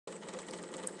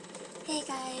Hey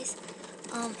guys,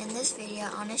 in this video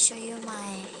I want to show you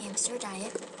my hamster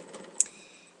diet,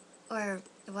 or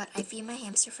what I feed my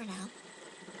hamster for now.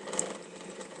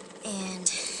 And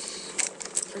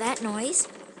that noise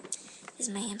is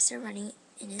my hamster running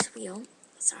in his wheel.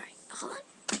 Sorry, hold on.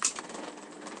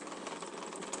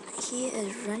 He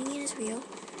is running in his wheel.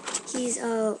 He's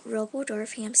a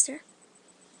Robodorf hamster.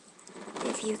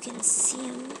 If you can see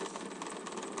him.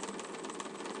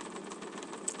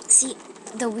 See,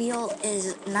 the wheel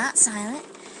is not silent.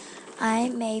 I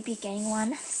may be getting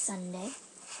one Sunday.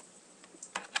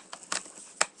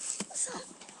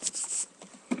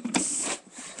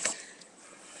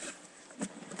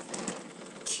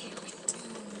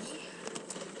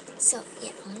 So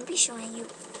yeah, I'm gonna be showing you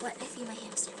what I feed my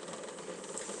hamster.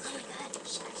 Oh my god,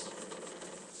 shush.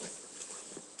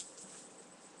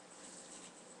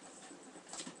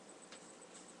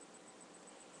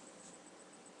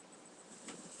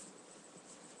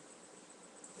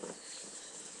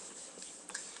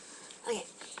 Okay.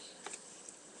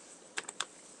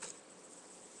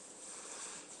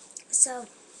 So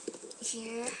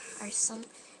here are some,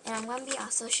 and I'm going to be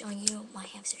also showing you my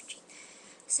hamster treat.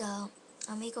 So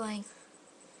I'll be going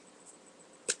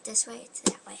this way to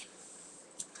that way.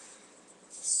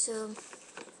 So,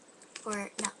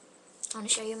 or no, I want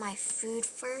to show you my food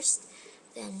first,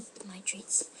 then my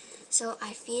treats. So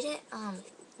I feed it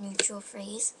neutral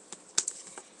phrase.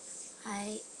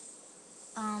 I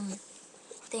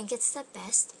think it's the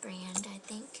best brand, I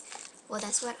think. Well,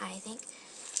 that's what I think.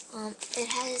 It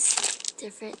has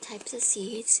different types of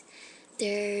seeds.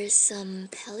 There's some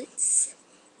pellets,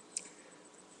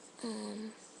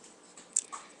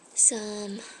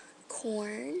 some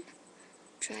corn,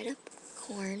 dried up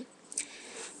corn,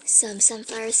 some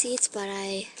sunflower seeds, but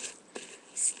I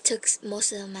took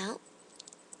most of them out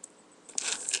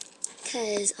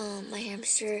because my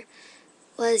hamster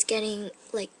was gaining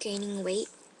weight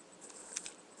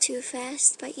too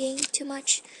fast by eating too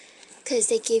much, because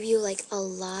they give you like a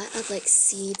lot of like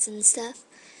seeds and stuff,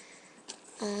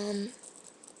 and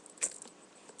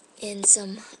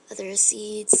some other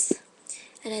seeds,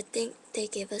 and I think they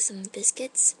gave us some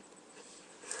biscuits.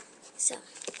 So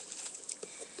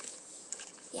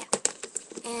yeah,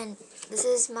 and this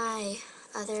is my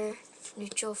other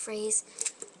neutral phrase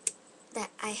that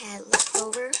I had left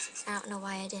over. I don't know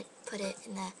why I didn't put it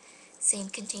in the same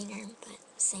container, but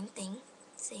same thing.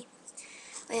 See?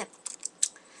 Oh yeah.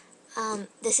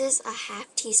 This is a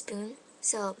half teaspoon.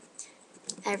 So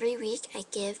every week I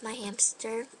give my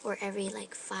hamster, or every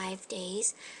like 5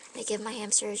 days, I give my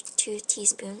hamster 2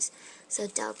 teaspoons. So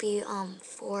that'll be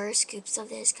 4 scoops of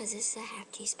this, because this is a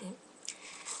half teaspoon.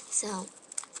 So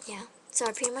yeah. So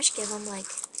I pretty much give them like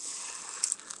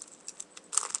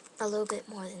a little bit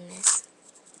more than this.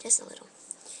 Just a little.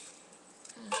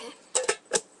 Okay.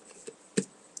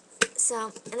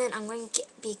 So, and then I'm going to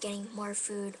be getting more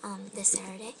food this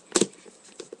Saturday.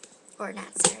 Or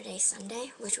not Saturday,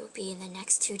 Sunday, which will be in the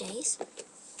next 2 days.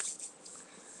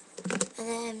 And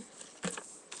then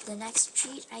the next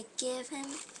treat I give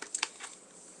him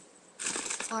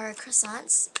are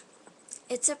croissants.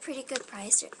 It's a pretty good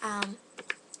price.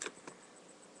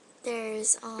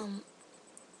 There's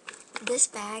this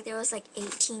bag, there was like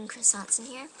 18 croissants in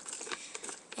here.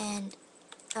 And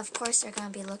of course they're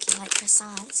going to be looking like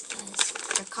croissants because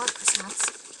they're called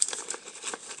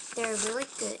croissants. They're really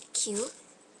good, cute.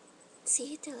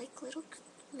 See, they're like little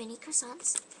mini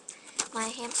croissants. My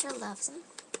hamster loves them.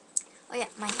 Oh yeah,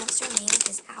 my hamster name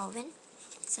is Alvin,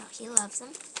 so he loves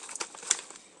them.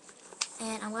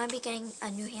 And I'm going to be getting a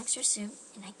new hamster soon,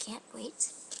 and I can't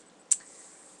wait.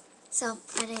 So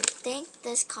I think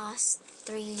this costs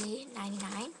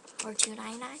 $3.99 or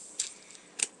 $2.99.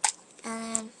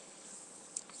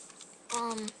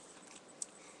 And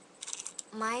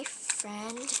my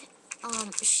friend,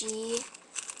 she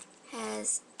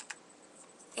has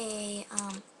a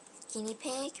guinea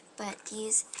pig, but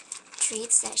these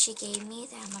treats that she gave me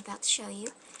that I'm about to show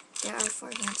you, there are for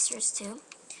hamsters too.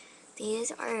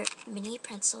 These are mini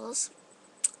pretzels.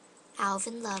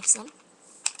 Alvin loves them.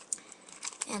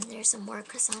 And there's some more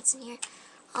croissants in here.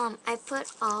 I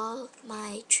put all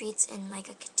my treats in like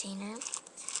a container.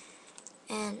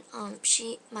 And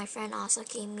my friend also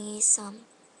gave me some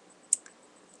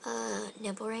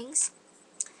nibble rings.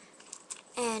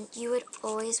 And you would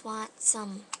always want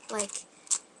some, like,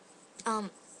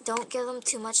 don't give them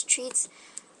too much treats.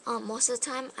 Most of the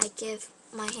time I give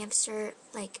my hamster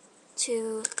like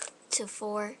 2 to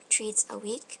 4 treats a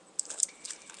week.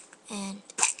 And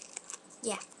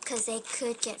yeah, because they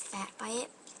could get fat by it.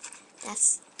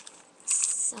 That's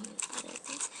some other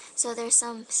things. So there's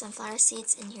some sunflower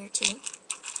seeds in here too.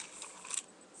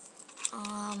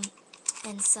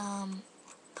 and some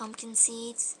pumpkin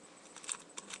seeds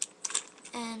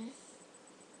and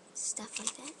stuff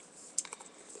like that.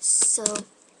 So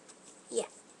yeah,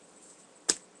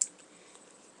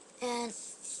 and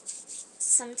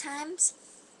sometimes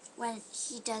when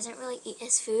he doesn't really eat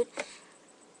his food,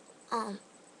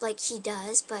 like he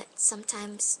does, but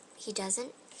sometimes he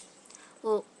doesn't.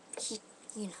 Well, he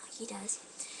does.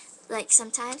 Like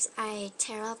sometimes I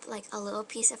tear up like a little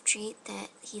piece of treat that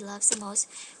he loves the most,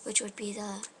 which would be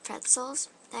the pretzels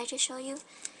that I just showed you,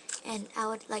 and I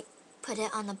would like put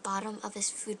it on the bottom of his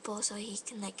food bowl so he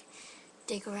can like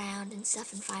dig around and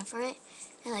stuff and find for it,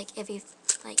 and like if he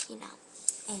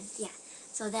and yeah,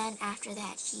 so then after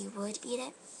that he would eat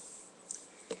it.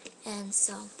 And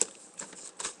so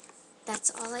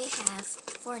that's all I have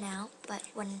for now, but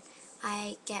when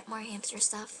I get more hamster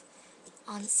stuff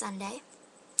on Sunday,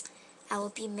 I will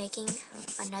be making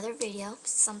another video,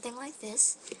 something like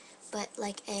this, but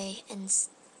like a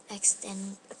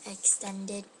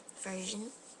extended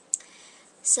version.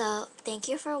 So thank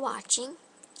you for watching.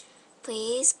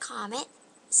 Please comment,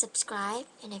 subscribe,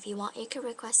 and if you want, you can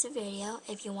request a video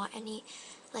if you want any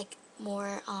like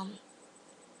more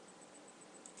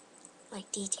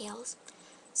like details.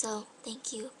 So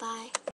thank you, bye.